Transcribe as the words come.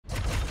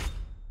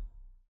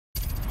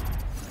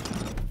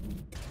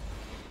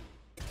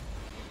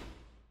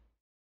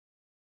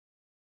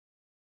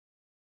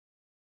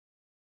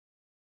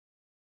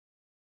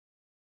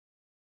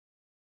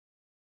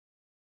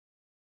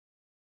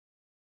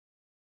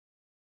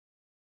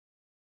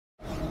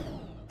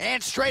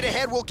And straight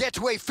ahead, we'll get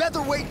to a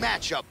featherweight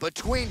matchup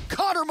between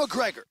Conor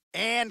McGregor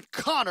and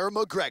Conor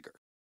McGregor.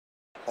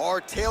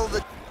 Our tale of the...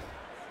 You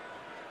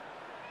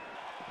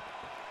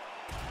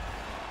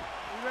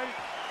ready?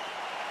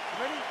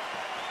 You ready?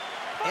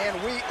 And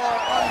we are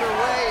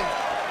underway.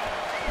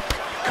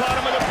 Caught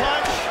him with a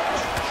punch.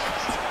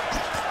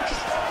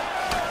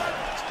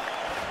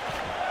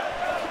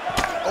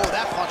 Oh,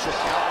 that punch will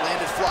count.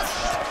 Landed flush.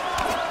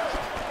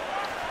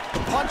 The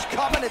punch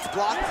coming, it's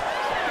blocked.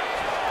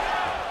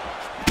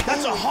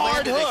 That's a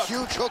hard hook. hook. A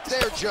huge hook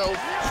there, Joe.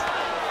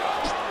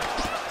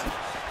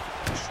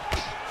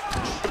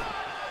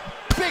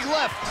 Big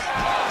left.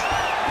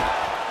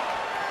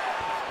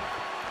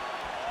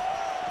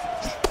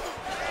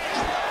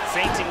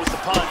 Fainting with the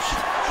punch.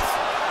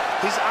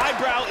 His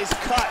eyebrow is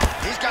cut.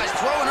 These guys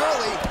throwing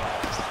early.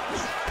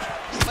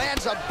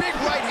 Lands a big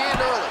right hand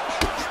early.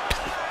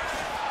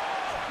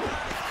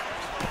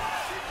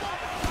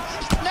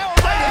 Now a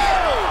right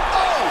hand.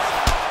 Oh!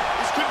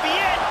 This could be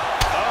it.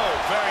 Oh,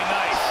 very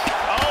nice.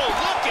 Oh,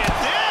 look at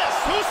this.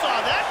 Who saw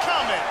that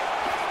coming?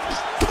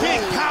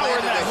 Big power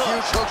in that hook.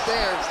 Huge hook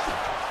there.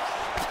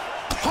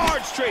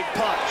 Hard straight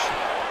punch.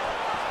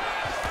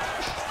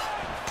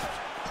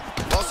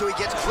 Also, he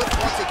gets clipped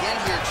once again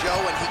here, Joe,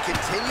 and he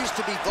continues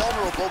to be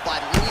vulnerable by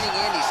leaning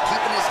in. He's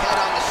keeping his head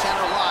on the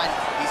center line.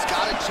 He's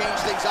got to change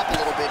things up a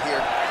little bit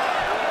here.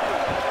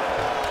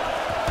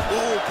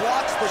 Ooh,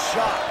 blocks the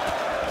shot.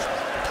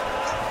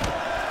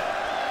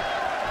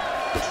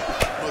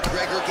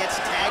 McGregor gets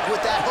tagged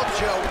with that hook,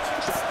 Joe.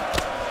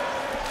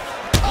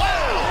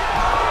 Oh!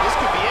 This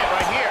could be it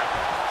right here.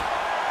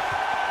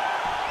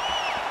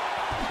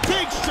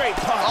 Big straight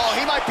punch. Oh,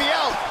 he might be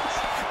out.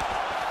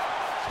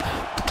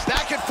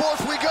 Back and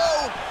forth we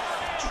go.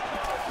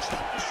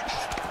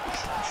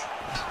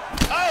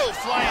 Oh,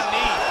 flying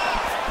knee.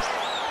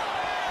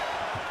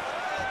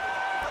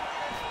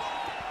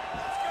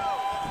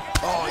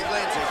 Oh, he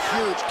lands a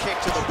huge kick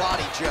to the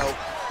body, Joe.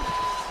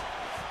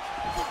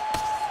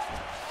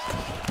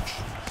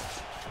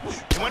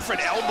 He went for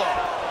an elbow.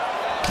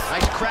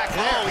 Nice crack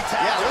there. Oh, he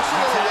tagged him. looks a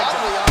He little tagged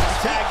wobbly him. on his He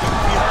feet. tagged him.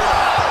 He hurt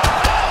him.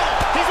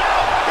 He's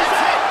out. He's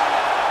That's out. it.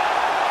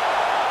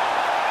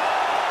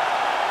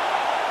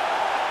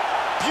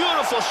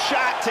 Beautiful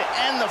shot to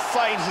end the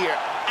fight here.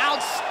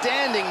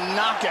 Outstanding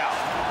knockout.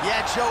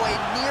 Yeah, Joe, a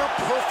near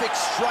perfect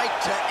strike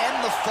to end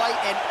the fight,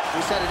 and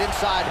we said it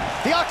inside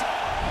the octagon.